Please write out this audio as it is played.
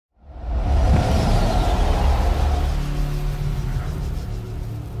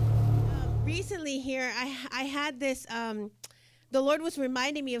here, I had this, the Lord was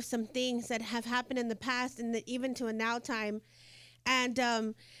reminding me of some things that have happened in the past and even to a now time.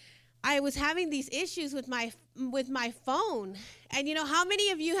 And I was having these issues with my phone. And you know, how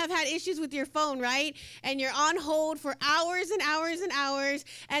many of you have had issues with your phone, right? And you're on hold for hours and hours and hours,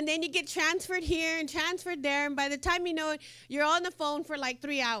 and then you get transferred here and transferred there, and by the time you know it, you're on the phone for like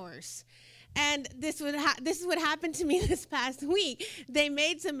 3 hours. And this is what happened to me this past week. They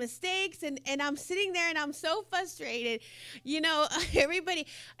made some mistakes, and I'm sitting there, and I'm so frustrated. You know, everybody,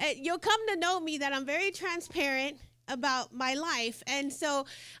 you'll come to know me that I'm very transparent about my life. And so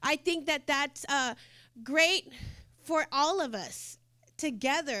I think that that's great for all of us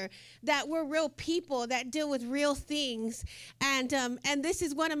together, that we're real people that deal with real things. And this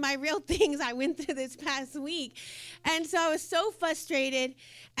is one of my real things I went through this past week. And so I was so frustrated.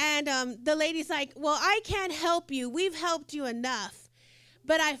 And the lady's like, well, I can't help you. We've helped you enough.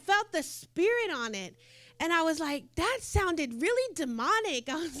 But I felt the spirit on it. And I was like, that sounded really demonic.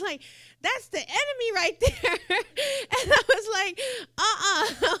 I was like, that's the enemy right there. And I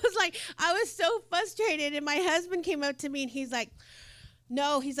was like, I was so frustrated. And my husband came up to me and he's like,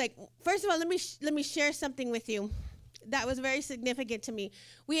 no, he's like, first of all, let me share something with you that was very significant to me.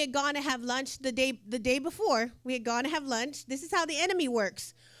 We had gone to have lunch the day before. We had gone to have lunch. This is how the enemy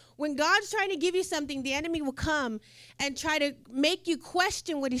works. When God's trying to give you something, the enemy will come and try to make you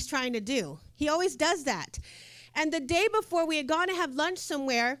question what he's trying to do. He always does that. And the day before, we had gone to have lunch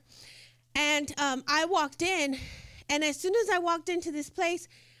somewhere, and I walked in, and as soon as I walked into this place,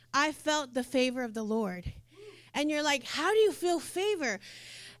 I felt the favor of the Lord. And you're like, how do you feel favor?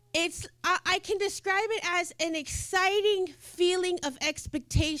 I can describe it as an exciting feeling of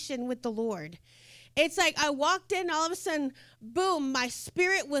expectation with the Lord. It's like I walked in, all of a sudden, boom, my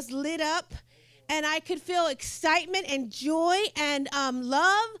spirit was lit up, and I could feel excitement and joy and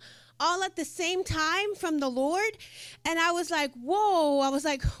love all at the same time from the Lord. And I was like, whoa. I was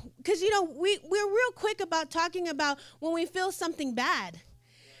like, because, you know, we're real quick about talking about when we feel something bad.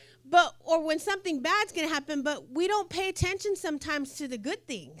 Or when something bad's going to happen, but we don't pay attention sometimes to the good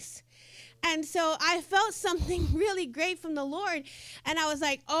things. And so I felt something really great from the Lord. And I was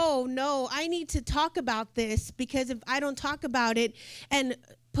like, oh, no, I need to talk about this, because if I don't talk about it and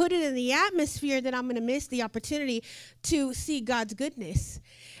put it in the atmosphere, then I'm going to miss the opportunity to see God's goodness.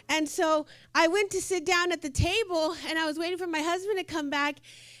 And so I went to sit down at the table, and I was waiting for my husband to come back.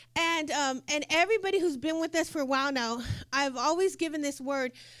 And everybody who's been with us for a while now, I've always given this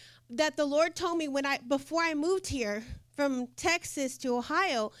word that the Lord told me before I moved here from Texas to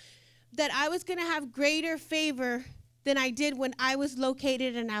Ohio, that I was going to have greater favor than I did when I was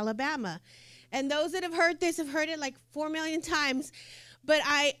located in Alabama. And those that have heard this have heard it like 4 million times. But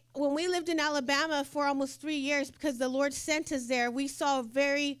when we lived in Alabama for almost 3 years, because the Lord sent us there, we saw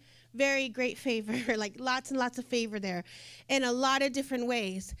very, very great favor, like lots and lots of favor there in a lot of different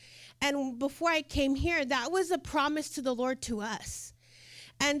ways. And before I came here, that was a promise to the Lord to us.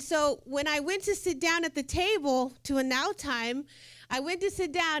 And so when I went to sit down at the table to a now time, I went to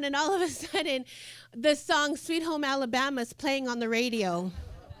sit down, and all of a sudden, the song Sweet Home Alabama is playing on the radio.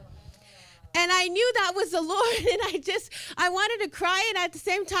 And I knew that was the Lord, and I wanted to cry, and at the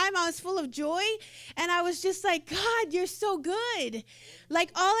same time, I was full of joy, and I was just like, God, you're so good.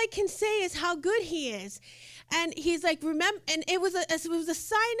 Like, all I can say is how good he is. And he's like, remember, and it was a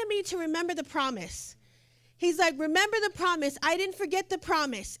sign to me to remember the promise. He's like, remember the promise. I didn't forget the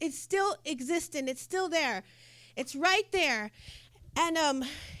promise. It's still existent. It's still there. It's right there. And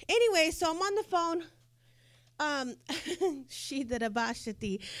anyway, so I'm on the phone. I'm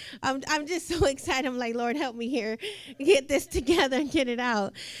just so excited. I'm like, Lord, help me here. Get this together and get it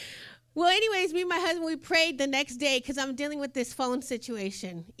out. Well, anyways, me and my husband, we prayed the next day because I'm dealing with this phone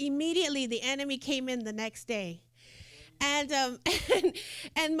situation. Immediately, the enemy came in the next day. And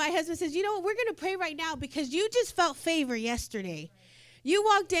my husband says, you know what, we're going to pray right now because you just felt favor yesterday. You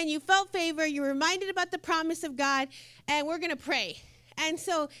walked in, you felt favor, you were reminded about the promise of God, and we're going to pray. And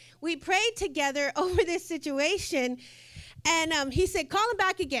so we prayed together over this situation, and he said, call him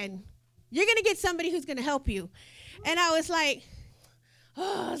back again. You're going to get somebody who's going to help you. And I was like,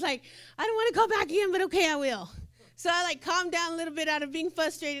 I don't want to go back again, but okay, I will. So I calmed down a little bit out of being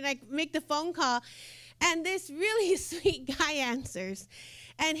frustrated. I make the phone call, and this really sweet guy answers.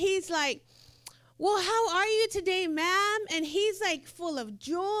 And he's like, well, how are you today, ma'am? And he's full of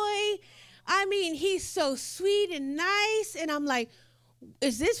joy. I mean, he's so sweet and nice. And I'm like,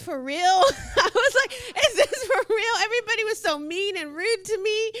 is this for real? I was like, is this for real? Everybody was so mean and rude to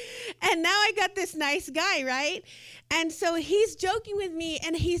me. And now I got this nice guy, right? And so he's joking with me,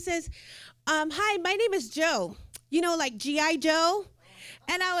 and he says, hi, my name is Joe. You know, like G.I. Joe?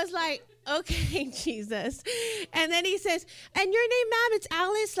 And I was like, Okay, Jesus. And then he says, and your name, ma'am, it's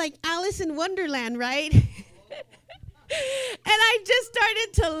Alice, like Alice in Wonderland, right? And I just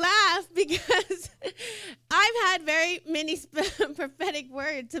started to laugh because I've had very many prophetic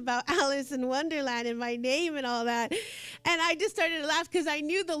words about Alice in Wonderland and my name and all that. And I just started to laugh because I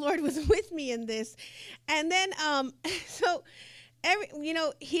knew the Lord was with me in this. And then, so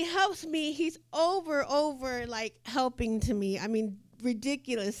he helps me. He's over, like helping to me. I mean,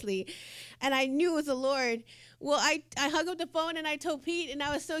 ridiculously. And I knew it was the Lord. Well, I hung up the phone and I told Pete, and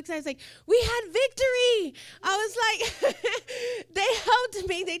I was so excited. I was like, we had victory. I was like, they helped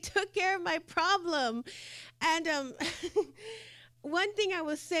me. They took care of my problem. And one thing I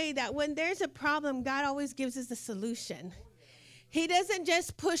will say, that when there's a problem, God always gives us a solution. He doesn't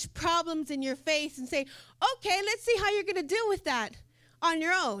just push problems in your face and say, okay, let's see how you're going to deal with that on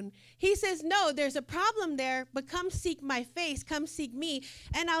your own. He says, no, there's a problem there, but come seek my face, come seek me,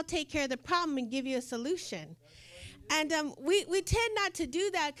 and I'll take care of the problem and give you a solution. And we tend not to do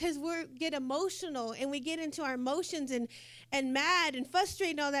that because we get emotional and we get into our emotions and mad and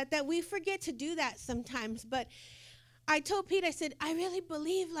frustrated and all that we forget to do that sometimes. But I told Pete, I said, I really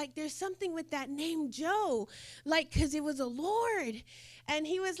believe like there's something with that name Joe, like because it was a Lord. And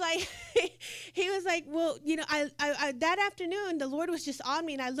he was like, well, I that afternoon the Lord was just on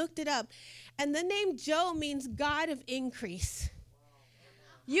me and I looked it up, and the name Joe means God of increase.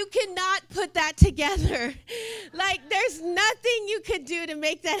 You cannot put that together. Like, there's nothing you could do to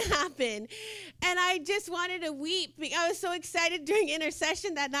make that happen. And I just wanted to weep. I was so excited during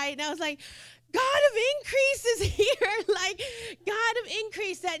intercession that night. And I was like, God of increase is here. Like, God of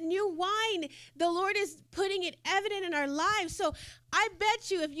increase, that new wine, the Lord is putting it evident in our lives. So I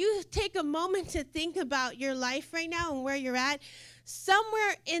bet you if you take a moment to think about your life right now and where you're at,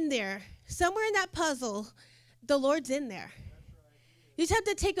 somewhere in there, somewhere in that puzzle, the Lord's in there. You just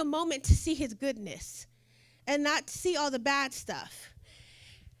have to take a moment to see his goodness and not see all the bad stuff.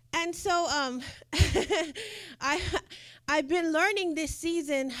 And so I've been learning this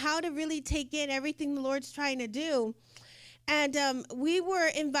season how to really take in everything the Lord's trying to do. And we were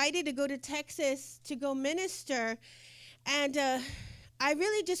invited to go to Texas to go minister. And I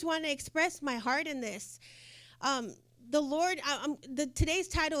really just want to express my heart in this. The Lord, today's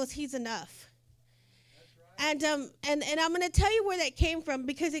title is He's Enough. And I'm going to tell you where that came from,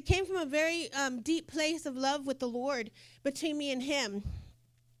 because it came from a very deep place of love with the Lord between me and him.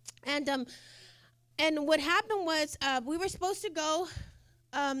 And what happened was we were supposed to go.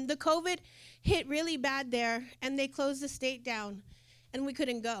 The COVID hit really bad there, and they closed the state down, and we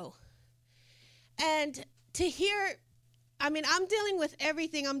couldn't go. And to hear, I mean, I'm dealing with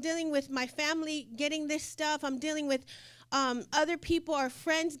everything. I'm dealing with my family getting this stuff. I'm dealing with other people, our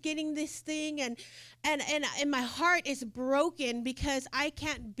friends getting this thing, and my heart is broken because I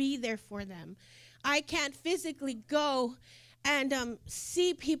can't be there for them. I can't physically go and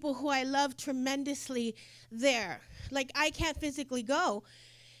see people who I love tremendously there. Like, I can't physically go.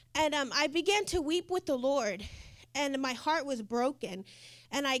 And I began to weep with the Lord, and my heart was broken.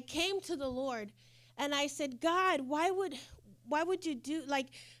 And I came to the Lord, and I said, God, why would you do, like,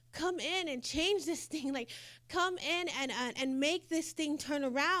 come in and change this thing, like come in and make this thing turn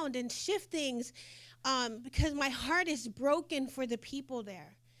around and shift things, because my heart is broken for the people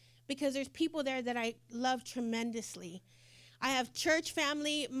there, because there's people there that I love tremendously. I have church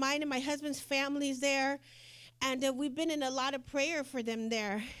family, mine and my husband's family's there, and we've been in a lot of prayer for them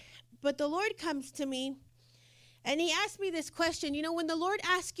there. But the Lord comes to me, and he asked me this question. You know, when the Lord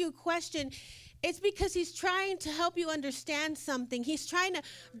asks you a question, it's because he's trying to help you understand something. He's trying to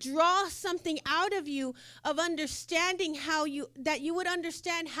draw something out of you of understanding that you would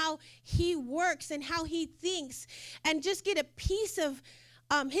understand how he works and how he thinks, and just get a piece of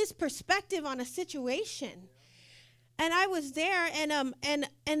his perspective on a situation. And I was there, and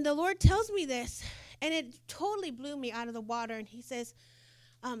the Lord tells me this, and it totally blew me out of the water. And he says,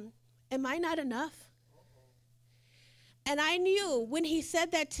 am I not enough? And I knew when he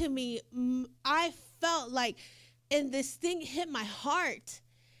said that to me, I felt like, and this thing hit my heart.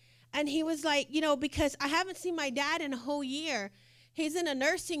 And he was like, you know, because I haven't seen my dad in a whole year. He's in a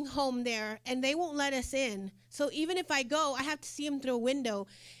nursing home there, and they won't let us in. So even if I go, I have to see him through a window.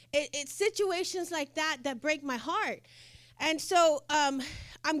 It's situations like that break my heart. And so I'm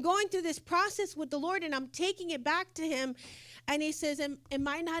going through this process with the Lord, and I'm taking it back to him. And he says, am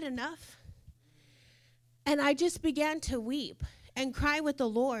I not enough? And I just began to weep and cry with the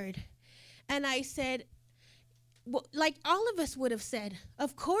Lord. And I said, well, like all of us would have said,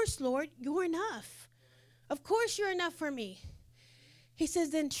 of course, Lord, you're enough. Of course you're enough for me. He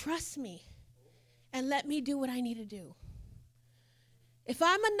says, then trust me and let me do what I need to do. If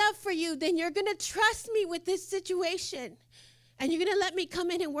I'm enough for you, then you're going to trust me with this situation. And you're going to let me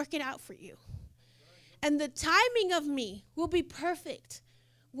come in and work it out for you. And the timing of me will be perfect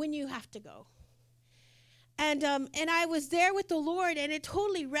when you have to go. And I was there with the Lord, and it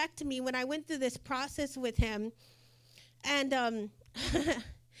totally wrecked me when I went through this process with him. And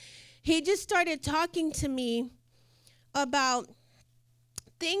he just started talking to me about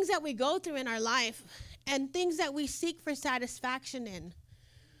things that we go through in our life and things that we seek for satisfaction in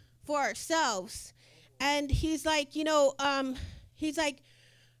for ourselves. And he's like,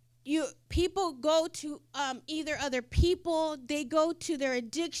 people go to either other people, they go to their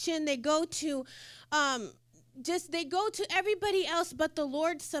addiction, they go to everybody else but the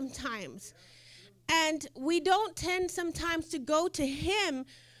Lord sometimes. And we don't tend sometimes to go to him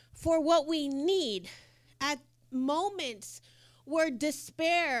for what we need at moments where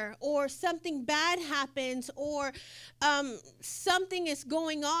despair or something bad happens, or something is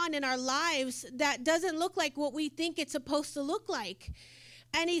going on in our lives that doesn't look like what we think it's supposed to look like.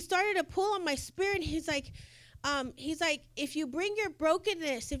 And he started to pull on my spirit. He's like, if you bring your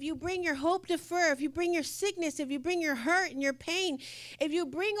brokenness, if you bring your hope defer, if you bring your sickness, if you bring your hurt and your pain, if you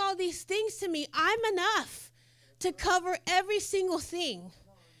bring all these things to me, I'm enough to cover every single thing.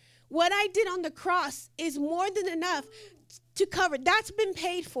 What I did on the cross is more than enough to cover. That's been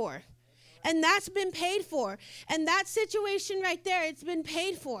paid for. And that's been paid for. And that situation right there, it's been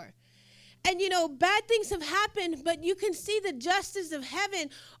paid for. And, bad things have happened, but you can see the justice of heaven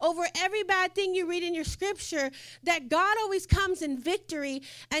over every bad thing you read in your scripture, that God always comes in victory,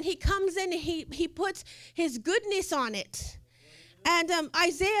 and he comes in and he puts his goodness on it. And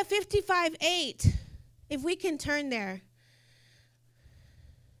Isaiah 55:8, if we can turn there.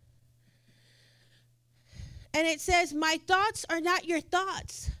 And it says, my thoughts are not your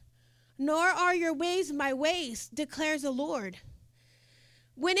thoughts, nor are your ways my ways, declares the Lord.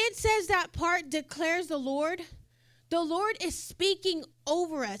 When it says that part, declares the Lord is speaking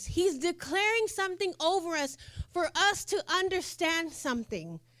over us. He's declaring something over us for us to understand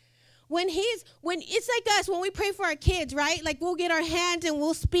something. When it's like us, when we pray for our kids, right? Like we'll get our hands and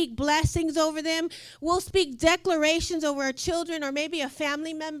we'll speak blessings over them. We'll speak declarations over our children or maybe a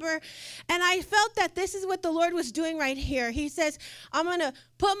family member. And I felt that this is what the Lord was doing right here. He says, I'm going to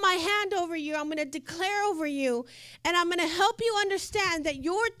put my hand over you. I'm going to declare over you. And I'm going to help you understand that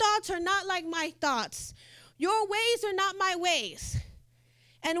your thoughts are not like my thoughts. Your ways are not my ways.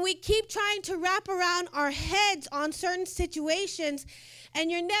 And we keep trying to wrap around our heads on certain situations, and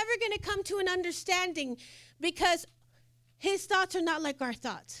you're never going to come to an understanding, because his thoughts are not like our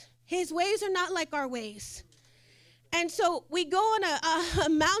thoughts. His ways are not like our ways. And so we go on a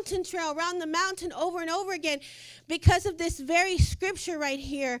mountain trail around the mountain over and over again because of this very scripture right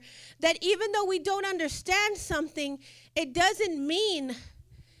here, that even though we don't understand something, it doesn't mean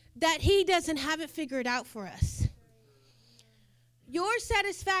that he doesn't have it figured out for us. Your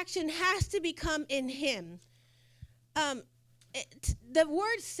satisfaction has to become in him. The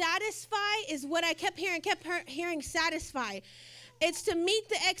word satisfy is what I kept hearing satisfy. It's to meet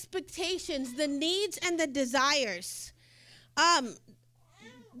the expectations, the needs, and the desires.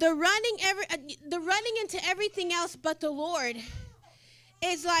 The running into everything else but the Lord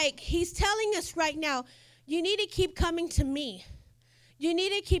is like he's telling us right now, you need to keep coming to me. You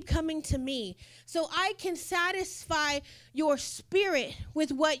need to keep coming to me so I can satisfy your spirit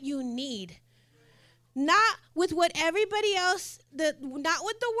with what you need. Not with what everybody else, not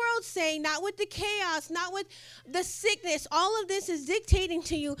what the world's saying, not with the chaos, not with the sickness. All of this is dictating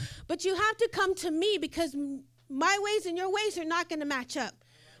to you, but you have to come to me, because my ways and your ways are not going to match up.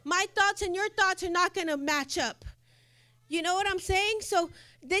 My thoughts and your thoughts are not going to match up. You know what I'm saying? So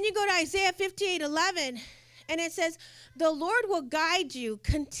then you go to Isaiah 58:11, and it says, the Lord will guide you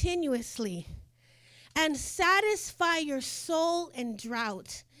continuously and satisfy your soul in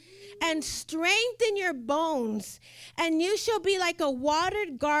drought and strengthen your bones, and you shall be like a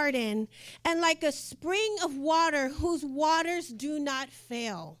watered garden and like a spring of water whose waters do not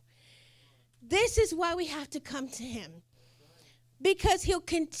fail. This is why we have to come to him, because he'll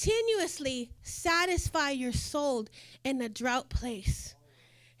continuously satisfy your soul in a drought place.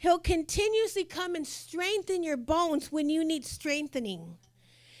 He'll continuously come and strengthen your bones when you need strengthening.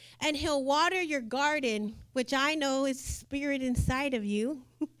 And he'll water your garden, which I know is spirit inside of you,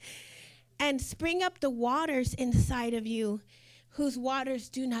 and spring up the waters inside of you, whose waters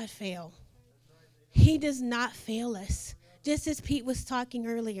do not fail. He does not fail us, just as Pete was talking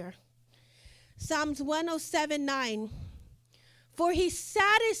earlier. Psalms 107:9, for he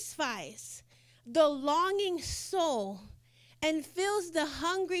satisfies the longing soul and fills the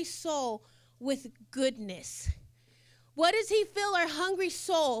hungry soul with goodness. What does he fill our hungry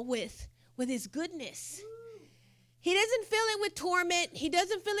soul with? With his goodness. He doesn't fill it with torment. He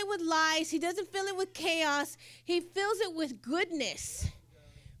doesn't fill it with lies. He doesn't fill it with chaos. He fills it with goodness.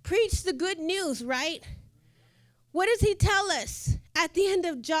 Preach the good news, right? What does he tell us at the end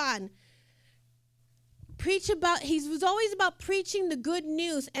of John? He was always about preaching the good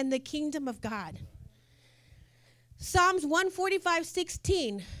news and the kingdom of God. Psalms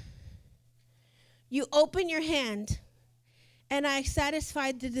 145:16. You open your hand, and I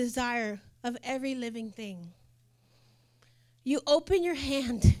satisfied the desire of every living thing. You open your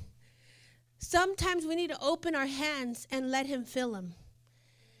hand. Sometimes we need to open our hands and let him fill them.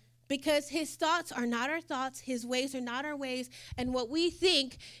 Because his thoughts are not our thoughts, his ways are not our ways, and what we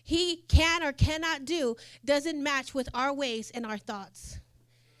think he can or cannot do doesn't match with our ways and our thoughts.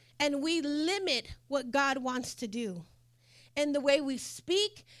 And we limit what God wants to do. In the way we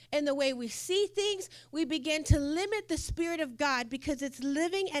speak, in the way we see things, we begin to limit the Spirit of God because it's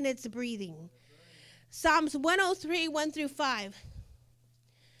living and it's breathing. Psalms 103, 1-5.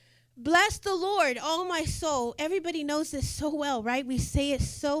 Bless the Lord, all my soul. Everybody knows this so well, right? We say it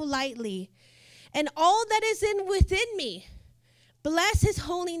so lightly. And all that is within me, bless his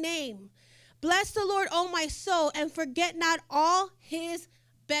holy name. Bless the Lord, all my soul, and forget not all his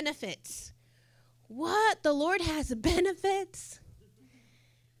benefits. What? The Lord has benefits?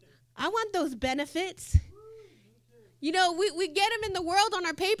 I want those benefits. You know, we get them in the world on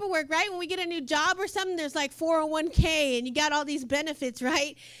our paperwork, right? When we get a new job or something, there's like 401k and you got all these benefits,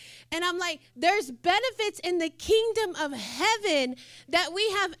 right? And I'm like, there's benefits in the kingdom of heaven that we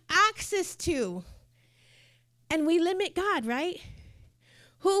have access to. And we limit God, right?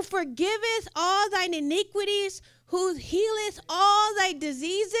 Who forgiveth all thine iniquities, who healeth all thy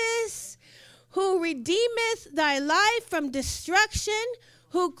diseases, who redeemeth thy life from destruction,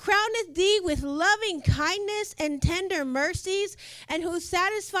 who crowneth thee with loving kindness and tender mercies, and who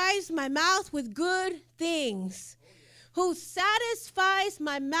satisfies my mouth with good things. Who satisfies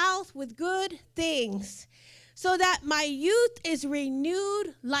my mouth with good things, so that my youth is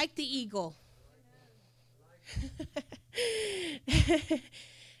renewed like the eagle.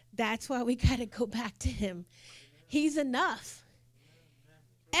 That's why we got to go back to him. He's enough.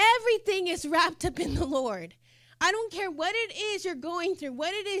 Everything is wrapped up in the Lord. I don't care what it is you're going through,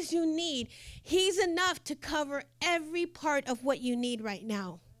 what it is you need. He's enough to cover every part of what you need right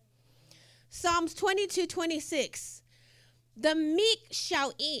now. Psalms 22:26. The meek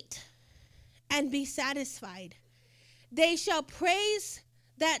shall eat and be satisfied. They shall praise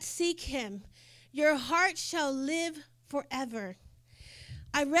that seek him. Your heart shall live forever.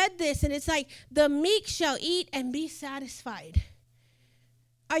 I read this and it's like, the meek shall eat and be satisfied.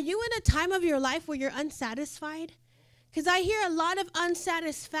 Are you in a time of your life where you're unsatisfied? Because I hear a lot of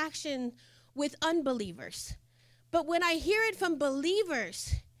unsatisfaction with unbelievers. But when I hear it from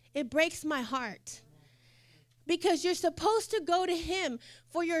believers, it breaks my heart. Because you're supposed to go to him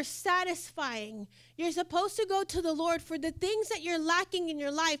for your satisfying. You're supposed to go to the Lord for the things that you're lacking in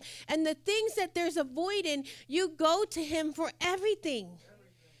your life and the things that there's a void in. You go to him for everything.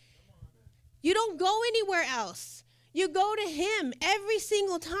 You don't go anywhere else. You go to him every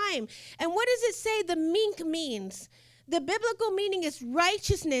single time. And what does it say the meek means? The biblical meaning is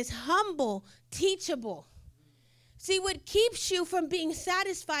righteousness, humble, teachable. See, what keeps you from being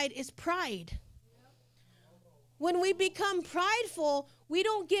satisfied is pride. When we become prideful, we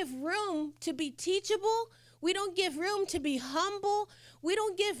don't give room to be teachable. We don't give room to be humble. We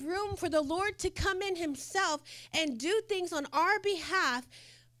don't give room for the Lord to come in himself and do things on our behalf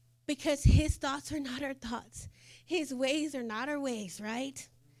because his thoughts are not our thoughts. His ways are not our ways, right?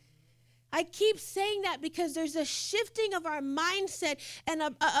 I keep saying that because there's a shifting of our mindset and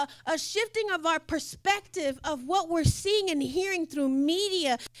a shifting of our perspective of what we're seeing and hearing through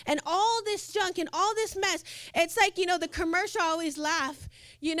media and all this junk and all this mess. It's like, the commercial, I always laugh,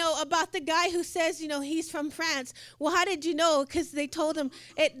 about the guy who says, he's from France. Well, how did you know? Because they told him,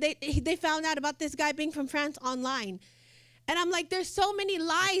 they found out about this guy being from France online. And I'm like, there's so many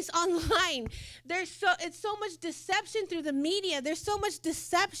lies online. It's so much deception through the media. There's so much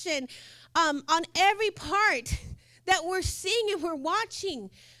deception on every part that we're seeing and we're watching.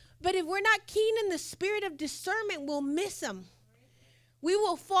 But if we're not keen in the spirit of discernment, we'll miss them. We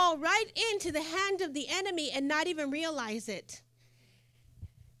will fall right into the hand of the enemy and not even realize it.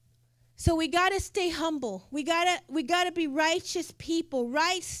 So we got to stay humble. We got to be righteous people,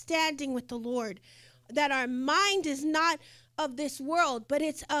 right standing with the Lord. That our mind is not of this world, but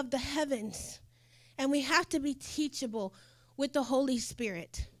it's of the heavens. And we have to be teachable with the Holy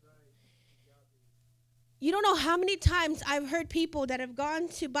Spirit. you don't know how many times I've heard people that have gone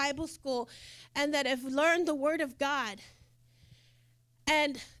to Bible school and that have learned the Word of God.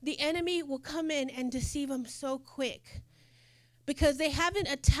 And the enemy will come in and deceive them so quick because they haven't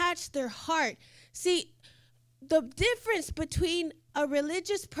attached their heart. See, the difference between a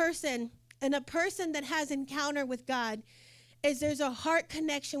religious person and a person that has encounter with God is there's a heart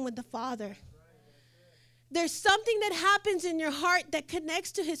connection with the Father. There's something that happens in your heart that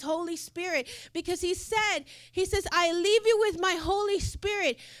connects to his Holy Spirit, because he says, I leave you with my Holy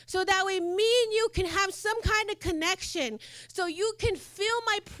Spirit so that way me and you can have some kind of connection, so you can feel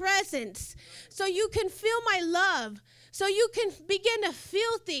my presence, so you can feel my love, so you can begin to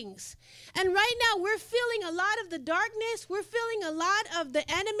feel things. And right now we're feeling a lot of the darkness. We're feeling a lot of the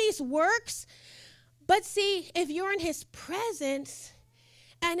enemy's works. But see, if you're in his presence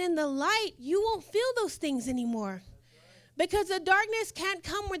and in the light, you won't feel those things anymore, because the darkness can't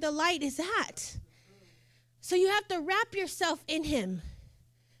come where the light is at. So you have to wrap yourself in him.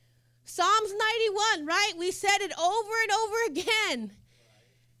 Psalms 91, right? We said it over and over again.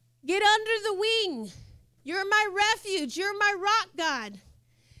 Get under the wing. You're my refuge. You're my rock, God.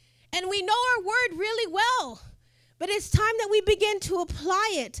 And we know our word really well, but it's time that we begin to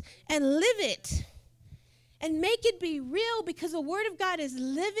apply it and live it and make it be real, because the word of God is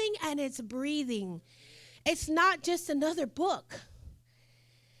living and it's breathing. It's not just another book.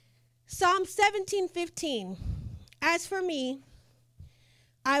 Psalm 17:15. As for me,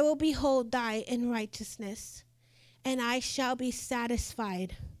 I will behold thy in righteousness, and I shall be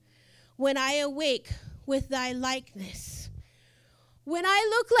satisfied when I awake with thy likeness. When I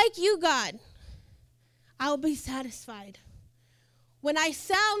look like you, God, I'll be satisfied. When I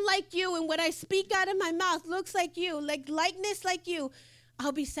sound like you and what I speak out of my mouth looks like you, like likeness like you,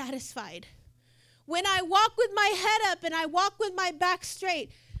 I'll be satisfied. When I walk with my head up and I walk with my back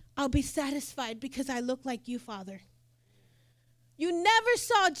straight, I'll be satisfied because I look like you, Father. You never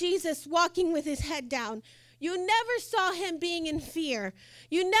saw Jesus walking with his head down. You never saw him being in fear.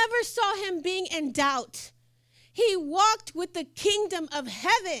 You never saw him being in doubt. He walked with the kingdom of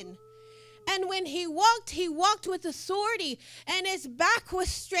heaven. And when he walked with authority, and his back was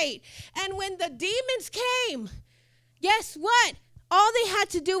straight. And when the demons came, guess what? All they had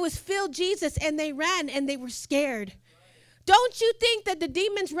to do was feel Jesus, and they ran, and they were scared. Don't you think that the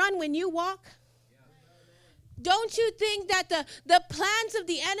demons run when you walk? Don't you think that the plans of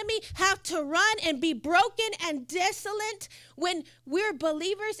the enemy have to run and be broken and desolate when we're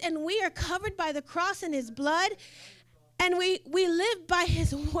believers and we are covered by the cross and his blood, and we live by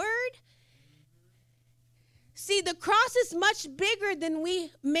his word? See, the cross is much bigger than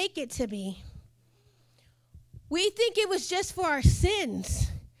we make it to be. We think it was just for our sins.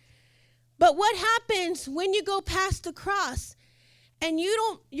 But what happens when you go past the cross and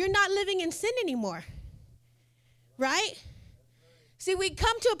you're not living in sin anymore? Right? See, we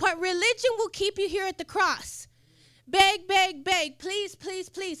come to a point, religion will keep you here at the cross. Beg, beg, beg, please, please,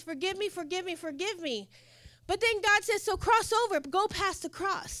 please, forgive me, forgive me, forgive me. But then God says, so cross over, go past the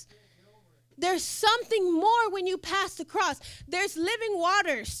cross. There's something more when you pass the cross. There's living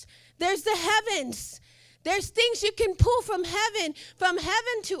waters. There's the heavens. There's things you can pull from heaven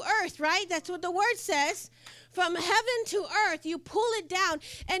to earth, right? That's what the word says. From heaven to earth, you pull it down,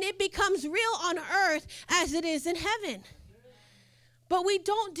 and it becomes real on earth as it is in heaven. But we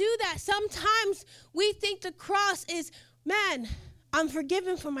don't do that. Sometimes we think the cross is, man, I'm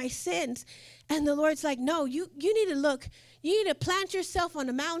forgiven for my sins. And the Lord's like, no, you need to look. You need to plant yourself on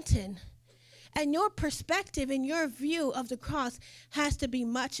a mountain. And your perspective and your view of the cross has to be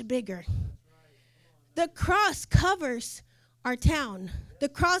much bigger. The cross covers our town. The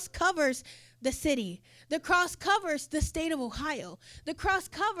cross covers the city. The cross covers the state of Ohio. The cross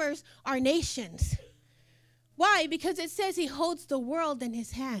covers our nations. Why? Because it says he holds the world in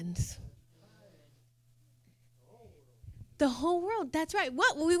his hands. The whole world. That's right.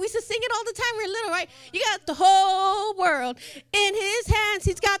 What? We used to sing it all the time when we were little, right? You got the whole world in his hands.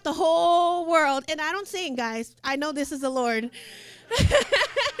 He's got the whole world. And I don't sing, guys. I know this is the Lord.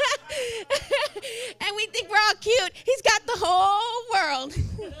 And we think we're all cute. He's got the whole world.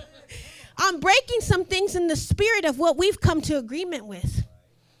 I'm breaking some things in the spirit of what we've come to agreement with.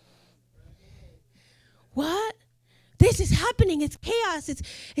 What? This is happening. It's chaos.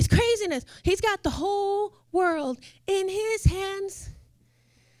 It's craziness. He's got the whole world in his hands.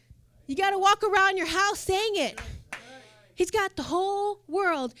 You got to walk around your house saying it. He's got the whole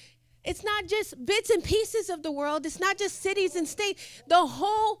world. It's not just bits and pieces of the world. It's not just cities and states. The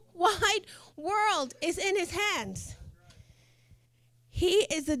whole wide world is in his hands. He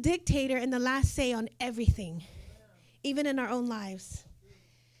is the dictator and the last say on everything, even in our own lives.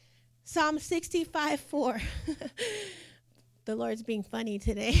 Psalm 65:4. The Lord's being funny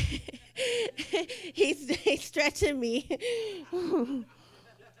today. He's stretching me. I'm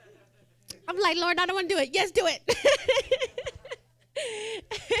like, Lord, I don't want to do it. Yes, do it.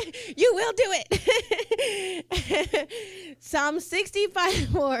 You will do it. Psalm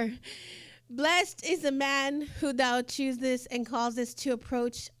 65:4. Blessed is the man who thou choosest and causest to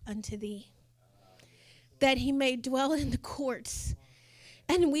approach unto thee, that he may dwell in the courts,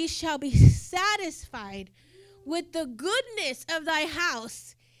 and we shall be satisfied with the goodness of thy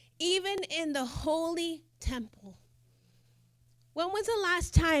house, even in the holy temple. When was the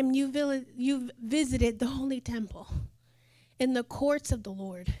last time you visited the holy temple? In the courts of the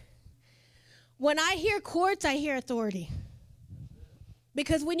Lord. When I hear courts, I hear authority.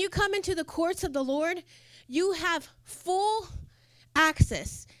 Because when you come into the courts of the Lord, you have full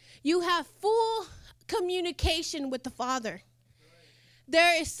access. You have full communication with the Father.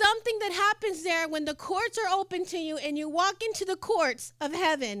 There is something that happens there when the courts are open to you and you walk into the courts of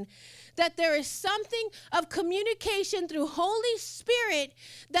heaven, that there is something of communication through Holy Spirit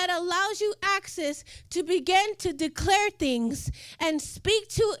that allows you access to begin to declare things and speak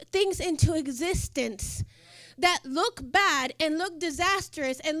to things into existence that look bad and look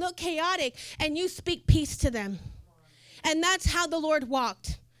disastrous and look chaotic, and you speak peace to them. And that's how the Lord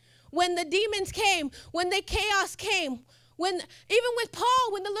walked. When the demons came, when the chaos came, even with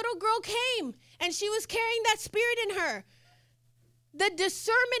Paul, when the little girl came and she was carrying that spirit in her, the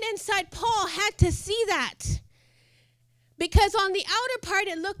discernment inside Paul had to see that. Because on the outer part,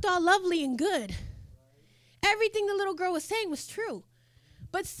 it looked all lovely and good. Everything the little girl was saying was true.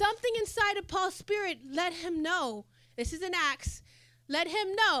 But something inside of Paul's spirit let him know, this is an Acts, let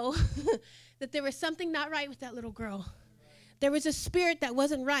him know that there was something not right with that little girl. There was a spirit that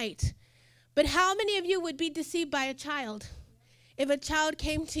wasn't right. But how many of you would be deceived by a child if a child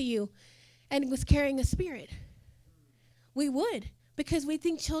came to you and was carrying a spirit? We would, because we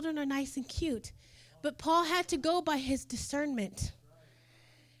think children are nice and cute. But Paul had to go by his discernment.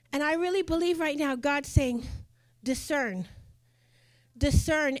 And I really believe right now God's saying, discern.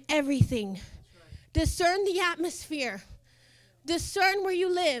 Discern everything. Discern the atmosphere. Discern where you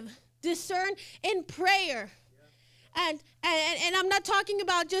live. Discern in prayer. And I'm not talking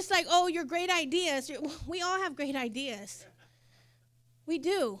about just like, oh, your great ideas. We all have great ideas. We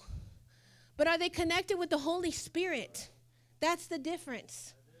do. But are they connected with the Holy Spirit? That's the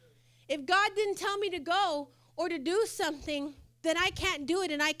difference. If God didn't tell me to go or to do something, then I can't do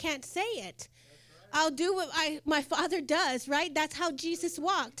it and I can't say it. I'll do what my Father does, right? That's how Jesus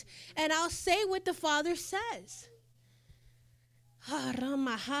walked. And I'll say what the Father says.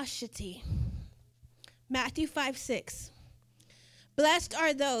 Matthew 5:6. Blessed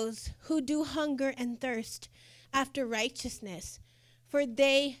are those who do hunger and thirst after righteousness, for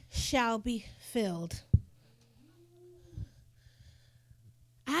they shall be filled.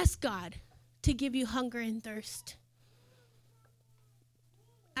 Ask God to give you hunger and thirst.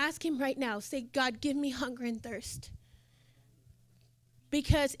 Ask him right now. Say, God, give me hunger and thirst.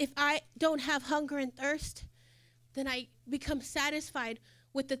 Because if I don't have hunger and thirst, then I become satisfied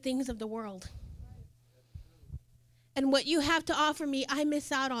with the things of the world. And what you have to offer me, I miss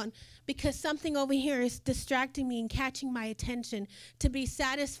out on because something over here is distracting me and catching my attention. To be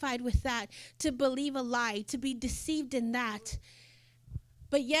satisfied with that, to believe a lie, to be deceived in that.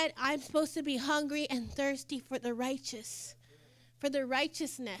 But yet I'm supposed to be hungry and thirsty for the righteous, for the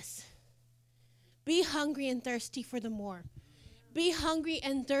righteousness. Be hungry and thirsty for the more. Be hungry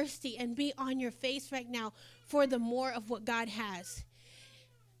and thirsty and be on your face right now for the more of what God has.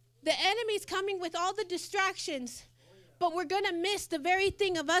 The enemy's coming with all the distractions, but we're going to miss the very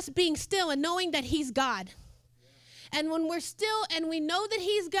thing of us being still and knowing that he's God. And when we're still and we know that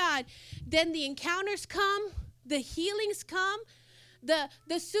he's God, then the encounters come, the healings come,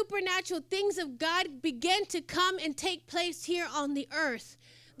 the supernatural things of God begin to come and take place here on the earth.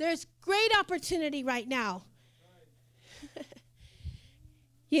 There's great opportunity right now.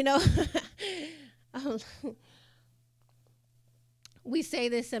 You know, we say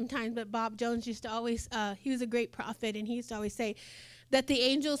this sometimes, but Bob Jones used to always, he was a great prophet, and he used to always say that the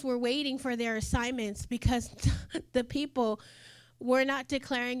angels were waiting for their assignments because the people were not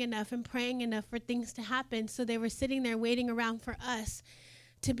declaring enough and praying enough for things to happen. So they were sitting there waiting around for us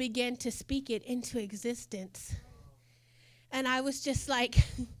to begin to speak it into existence. And I was just like,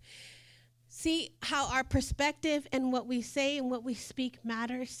 see how our perspective and what we say and what we speak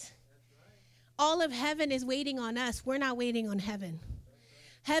matters? All of heaven is waiting on us. We're not waiting on heaven.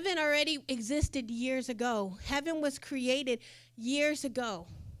 Heaven already existed years ago. Heaven was created years ago.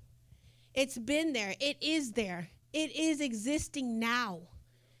 It's been there. It is there. It is existing now.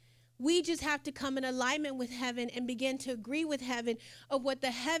 We just have to come in alignment with heaven and begin to agree with heaven of what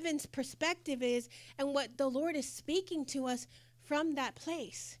the heaven's perspective is and what the Lord is speaking to us from that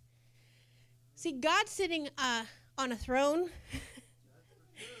place. See, God's sitting on a throne,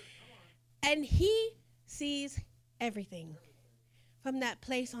 and he sees everything from that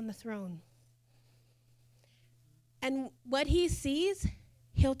place on the throne. And what he sees,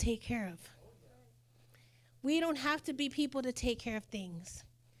 he'll take care of. We don't have to be people to take care of things.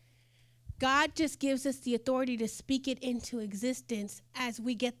 God just gives us the authority to speak it into existence as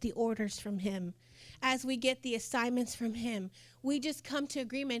we get the orders from him, as we get the assignments from him. We just come to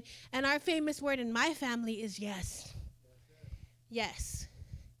agreement. And our famous word in my family is yes. Yes.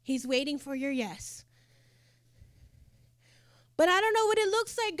 He's waiting for your yes. But I don't know what it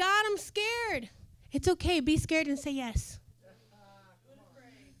looks like, God. I'm scared. It's okay. Be scared and say yes.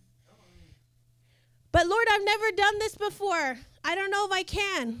 But Lord, I've never done this before. I don't know if I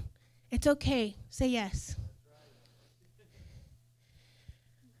can. It's okay. Say yes.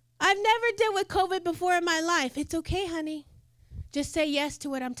 I've never dealt with COVID before in my life. It's okay, honey. Just say yes to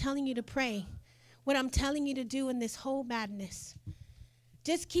what I'm telling you to pray, what I'm telling you to do in this whole madness.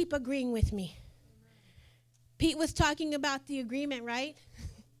 Just keep agreeing with me. Pete was talking about the agreement, right?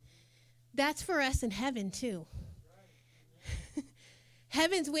 That's for us in heaven, too.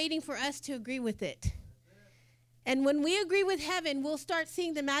 Heaven's waiting for us to agree with it. And when we agree with heaven, we'll start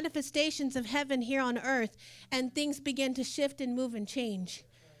seeing the manifestations of heaven here on earth, and things begin to shift and move and change.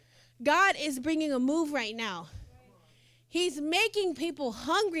 God is bringing a move right now. He's making people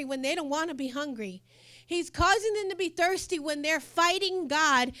hungry when they don't want to be hungry. He's causing them to be thirsty when they're fighting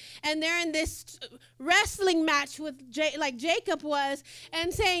God and they're in this wrestling match with like Jacob was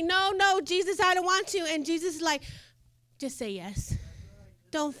and saying, no, Jesus, I don't want to. And Jesus is like, just say yes.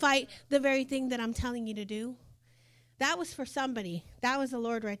 Don't fight the very thing that I'm telling you to do. That was for somebody. That was the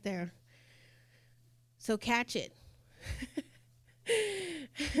Lord right there. So catch it.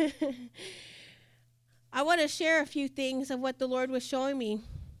 I want to share a few things of what the Lord was showing me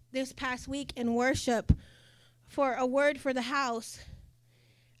this past week in worship for a word for the house.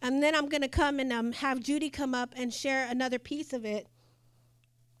 And then I'm going to come and have Judy come up and share another piece of it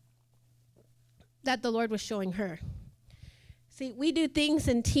that the Lord was showing her. See, we do things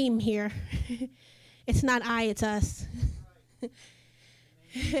in team here. It's not I, it's us.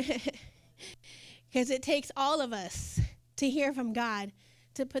 Because it takes all of us to hear from God,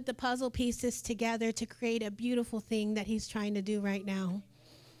 to put the puzzle pieces together to create a beautiful thing that he's trying to do right now.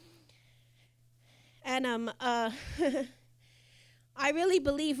 And I really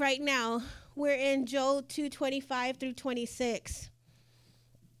believe right now we're in Joel 2:25 through 26.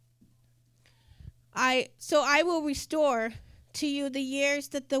 So I will restore to you the years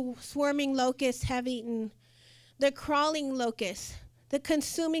that the swarming locusts have eaten, the crawling locusts, the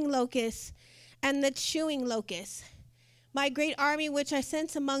consuming locusts, and the chewing locusts. My great army which I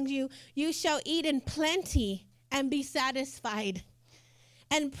sent among you, you shall eat in plenty and be satisfied.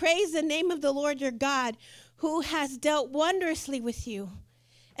 And praise the name of the Lord your God, who has dealt wondrously with you.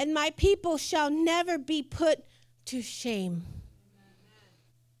 And my people shall never be put to shame.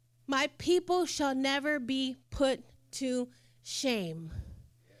 My people shall never be put to shame.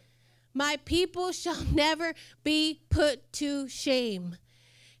 My people shall never be put to shame.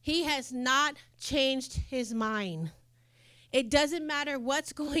 He has not changed his mind. It doesn't matter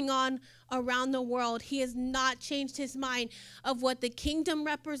what's going on around the world. He has not changed his mind of what the kingdom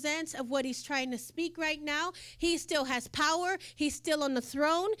represents, of what he's trying to speak right now. He still has power. He's still on the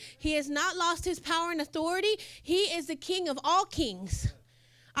throne. He has not lost his power and authority. He is the king of all kings.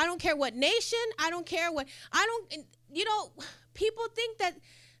 I don't care what nation. People think that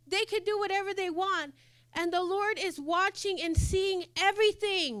they could do whatever they want. And the Lord is watching and seeing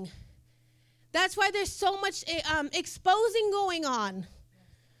everything. That's why there's so much exposing going on.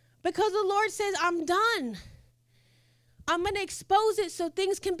 Because the Lord says, I'm done. I'm going to expose it so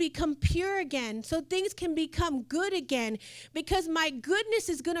things can become pure again, so things can become good again, because my goodness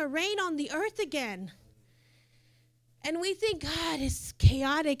is going to reign on the earth again. And we think, God, is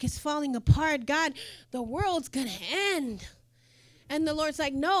chaotic, it's falling apart. God, the world's going to end. And the Lord's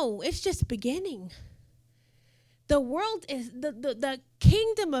like, no, it's just beginning. The world is, the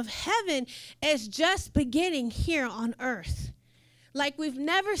kingdom of heaven is just beginning here on earth. Like we've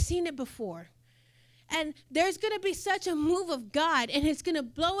never seen it before. And there's going to be such a move of God, and it's going to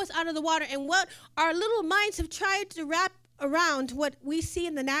blow us out of the water. And what our little minds have tried to wrap around what we see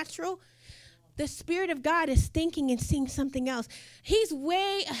in the natural, the Spirit of God is thinking and seeing something else. He's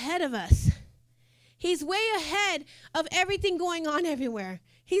way ahead of us. He's way ahead of everything going on everywhere.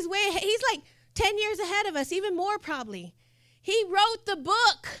 He's like 10 years ahead of us, even more probably. He wrote the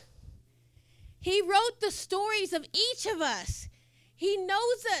book. He wrote the stories of each of us. He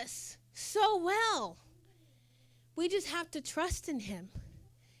knows us so well. We just have to trust in him.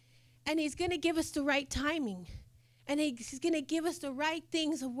 And he's going to give us the right timing. And he's going to give us the right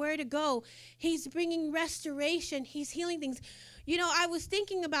things of where to go. He's bringing restoration. He's healing things. You know, I was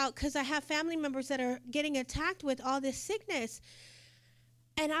thinking about, because I have family members that are getting attacked with all this sickness.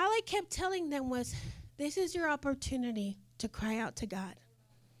 And all I kept telling them was, this is your opportunity to cry out to God.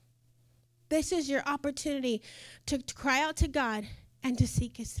 This is your opportunity to cry out to God and to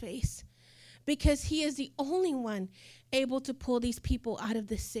seek his face. Because he is the only one able to pull these people out of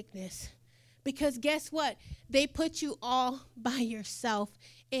this sickness. Because guess what? They put you all by yourself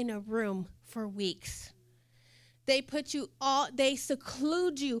in a room for weeks. They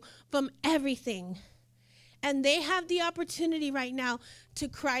seclude you from everything. And they have the opportunity right now to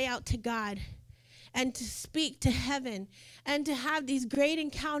cry out to God and to speak to heaven and to have these great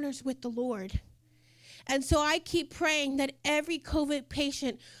encounters with the Lord. And so I keep praying that every COVID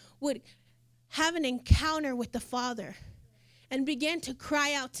patient would have an encounter with the Father and begin to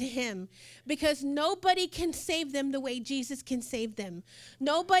cry out to him, because nobody can save them the way Jesus can save them.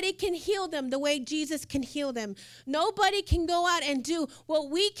 Nobody can heal them the way Jesus can heal them. Nobody can go out and do what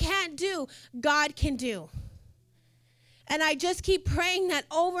we can't do, God can do. And I just keep praying that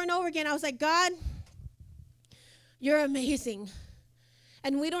over and over again. I was like, God, you're amazing.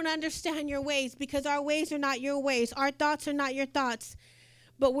 And we don't understand your ways, because our ways are not your ways. Our thoughts are not your thoughts.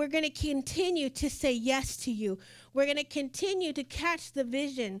 But we're going to continue to say yes to you. We're going to continue to catch the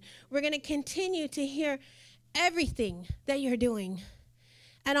vision. We're going to continue to hear everything that you're doing.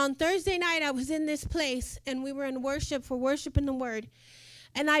 And on Thursday night, I was in this place, and we were in worship for worshiping the word.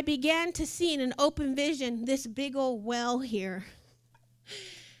 And I began to see in an open vision this big old well here.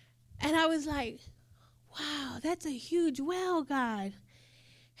 And I was like, wow, that's a huge well, God.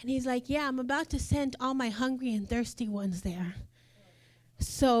 And he's like, yeah, I'm about to send all my hungry and thirsty ones there.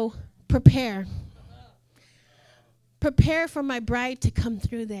 So prepare. Prepare for my bride to come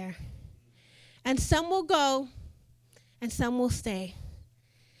through there. And some will go and some will stay.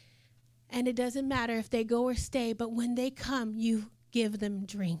 And it doesn't matter if they go or stay, but when they come, you give them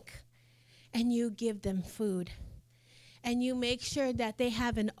drink and you give them food. And you make sure that they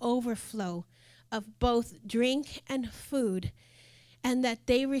have an overflow of both drink and food, and that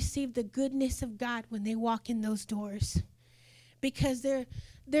they receive the goodness of God when they walk in those doors. Because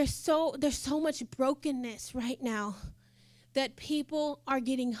there's so much brokenness right now that people are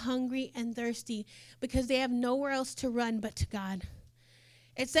getting hungry and thirsty because they have nowhere else to run but to God.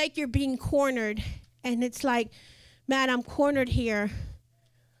 It's like you're being cornered, and it's like, man, I'm cornered here,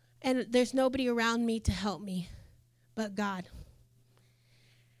 and there's nobody around me to help me but God.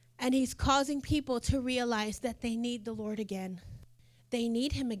 And he's causing people to realize that they need the Lord again. They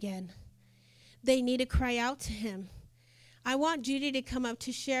need him again. They need to cry out to him. I want Judy to come up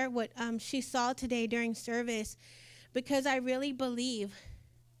to share what she saw today during service, because I really believe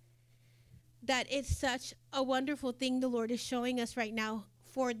that it's such a wonderful thing the Lord is showing us right now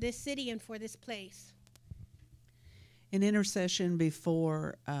for this city and for this place. In intercession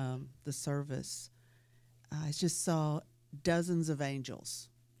before the service, I just saw dozens of angels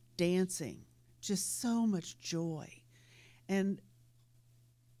dancing, just so much joy. And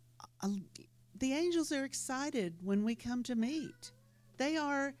the angels are excited when we come to meet. They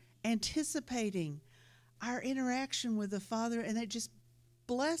are anticipating our interaction with the Father, and it just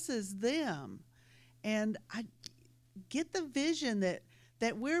blesses them. And I get the vision that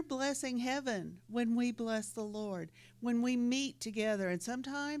we're blessing heaven when we bless the Lord, when we meet together. And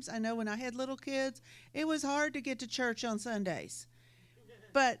sometimes, I know when I had little kids, it was hard to get to church on Sundays.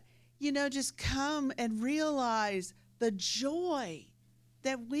 But, just come and realize the joy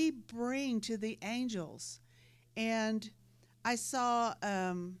that we bring to the angels. And I saw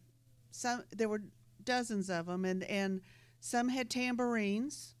there were dozens of them, and some had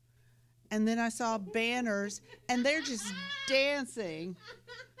tambourines, and then I saw banners, and they're just dancing.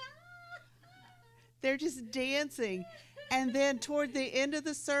 They're just dancing. And then toward the end of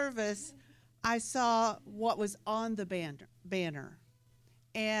the service, I saw what was on the banner.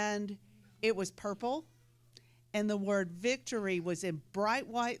 And it was purple, and the word victory was in bright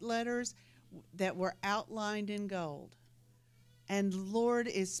white letters that were outlined in gold. And Lord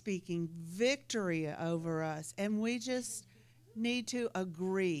is speaking victory over us, and we just need to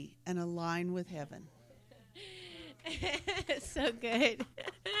agree and align with heaven. So good.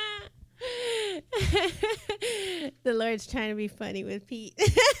 The Lord's trying to be funny with Pete.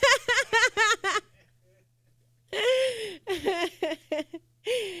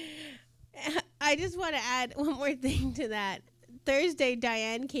 I just want to add one more thing to that. Thursday,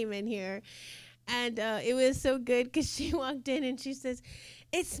 Diane came in here, And it was so good because she walked in and she says,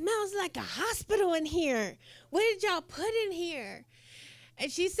 "It smells like a hospital in here. What did y'all put in here?"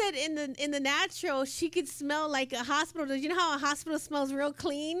 And she said in the natural, she could smell like a hospital. You know how a hospital smells real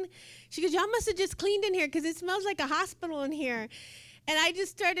clean? She goes, "Y'all must have just cleaned in here because it smells like a hospital in here." And I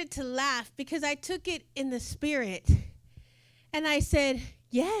just started to laugh because I took it in the spirit. And I said,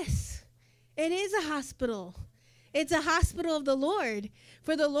 yes, it is a hospital. It's a hospital of the Lord,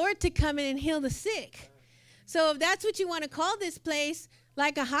 for the Lord to come in and heal the sick. So if that's what you want to call this place,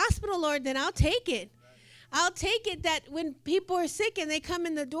 like a hospital, Lord, then I'll take it. I'll take it that when people are sick and they come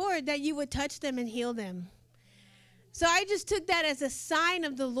in the door, that you would touch them and heal them. So I just took that as a sign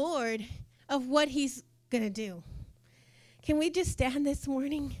of the Lord of what he's going to do. Can we just stand this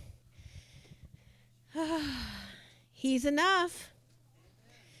morning? He's enough.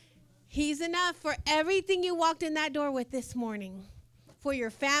 He's enough for everything you walked in that door with this morning. For your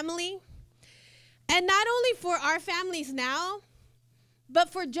family. And not only for our families now,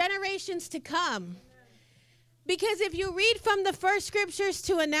 but for generations to come. Because if you read from the first scriptures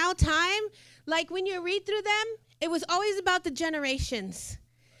to a now time, like when you read through them, it was always about the generations.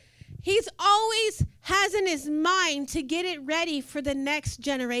 He's always has in his mind to get it ready for the next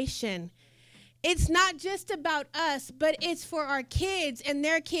generation. It's not just about us, but it's for our kids and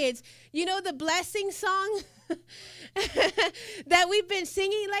their kids. You know the blessing song that we've been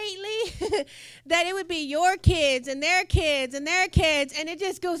singing lately? That it would be your kids and their kids and their kids, and it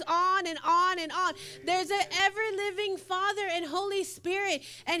just goes on and on and on. There's an ever-living Father and Holy Spirit,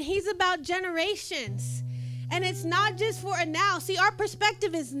 and he's about generations. And it's not just for a now. See, our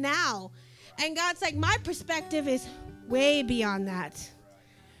perspective is now. And God's like, my perspective is way beyond that.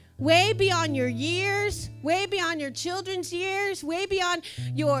 Way beyond your years, way beyond your children's years, way beyond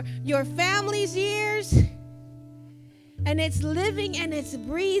your family's years. And it's living and it's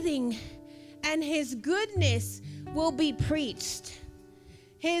breathing. And his goodness will be preached.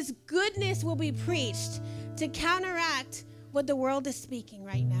 His goodness will be preached to counteract what the world is speaking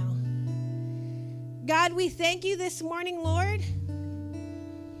right now. God, we thank you this morning, Lord.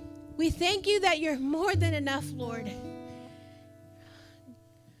 We thank you that you're more than enough, Lord.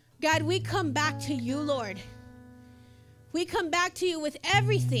 God, we come back to you, Lord. We come back to you with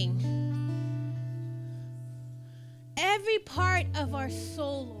everything. Every part of our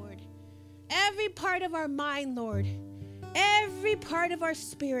soul, Lord. Every part of our mind, Lord. Every part of our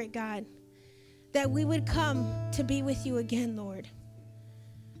spirit, God. That we would come to be with you again, Lord.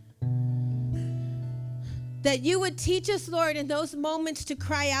 That you would teach us, Lord, in those moments to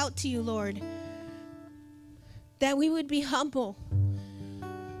cry out to you, Lord. That we would be humble.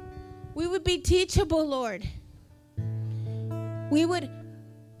 We would be teachable, Lord. We would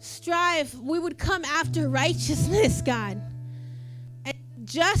strive. We would come after righteousness, God. And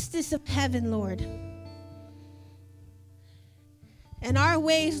justice of heaven, Lord. And our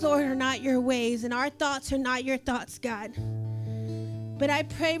ways, Lord, are not your ways. And our thoughts are not your thoughts, God. But I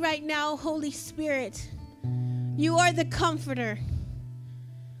pray right now, Holy Spirit, you are the comforter.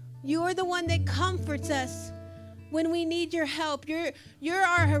 You are the one that comforts us when we need your help. You're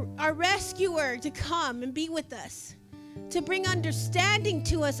our rescuer to come and be with us, to bring understanding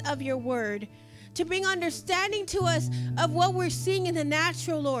to us of your word, to bring understanding to us of what we're seeing in the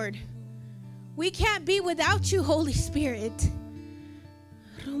natural, Lord. We can't be without you, Holy Spirit.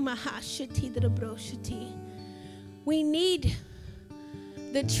 We need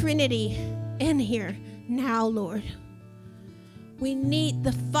the Trinity in here now, Lord. We need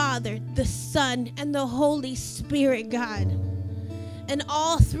the Father, the Son, and the Holy Spirit, God. And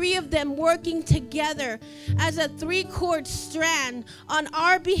all three of them working together as a three-cord strand on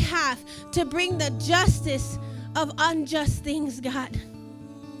our behalf to bring the justice of unjust things, God.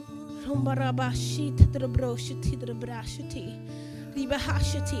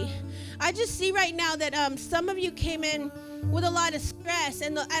 I just see right now that some of you came in with a lot of stress,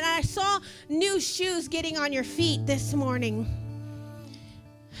 and I saw new shoes getting on your feet this morning.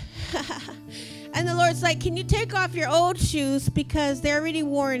 And the Lord's like, can you take off your old shoes because they're already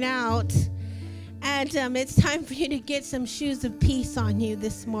worn out, and it's time for you to get some shoes of peace on you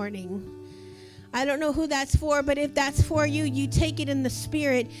this morning. I don't know who that's for, but if that's for you, you take it in the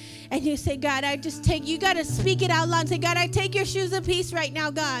spirit and you say, God, you got to speak it out loud and say, God, I take your shoes of peace right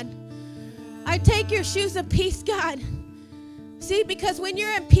now, God. I take your shoes of peace, God. See, because when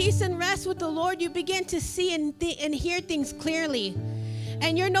you're in peace and rest with the Lord, you begin to see and hear things clearly.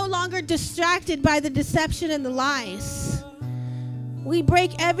 And you're no longer distracted by the deception and the lies. We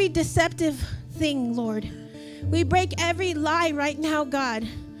break every deceptive thing, Lord. We break every lie right now, God,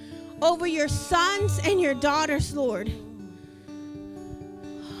 over your sons and your daughters, Lord.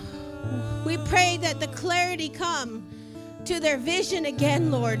 We pray that the clarity come to their vision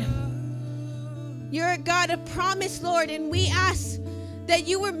again, Lord. You're a God of promise, Lord, and we ask that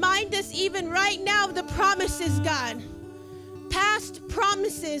you remind us even right now of the promises, God. Past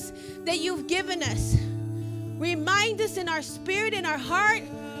promises that you've given us. Remind us in our spirit and our heart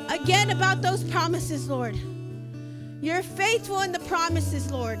again about those promises, Lord. You're faithful in the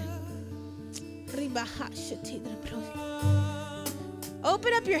promises, Lord.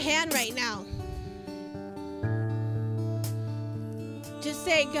 Open up your hand right now. Just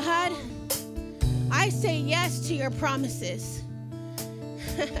say, God, I say yes to your promises.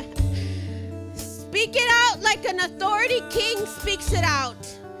 Speak it out like an authority king speaks it out.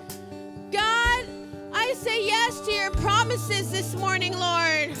 God, I say yes to your promises this morning,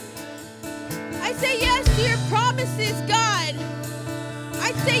 Lord. I say yes to your promises, God.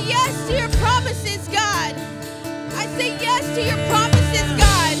 I say yes to your promises, God. I say yes to your promises,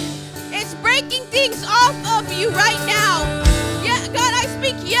 God. It's breaking things off of you right now. Yeah, God, I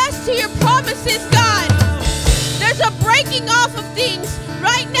speak yes to your promises, God. There's a breaking off of things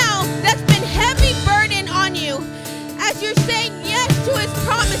right now that's been heavy burden on you. As you're saying yes to his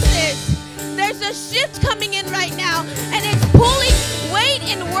promises, there's a shift coming in right now, and it's pulling weight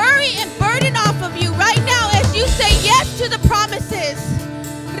and worry and burden off of you right now as you say yes to the promises.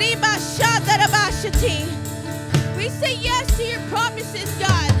 We say yes to your promises,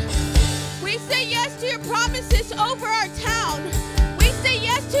 God. We say yes to your promises over our town. We say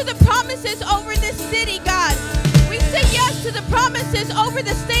yes to the promises over this city, God. We say yes to the promises over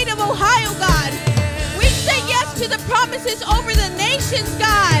the state of Ohio, God. We say yes to the promises over the nations,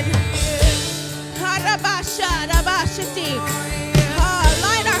 God.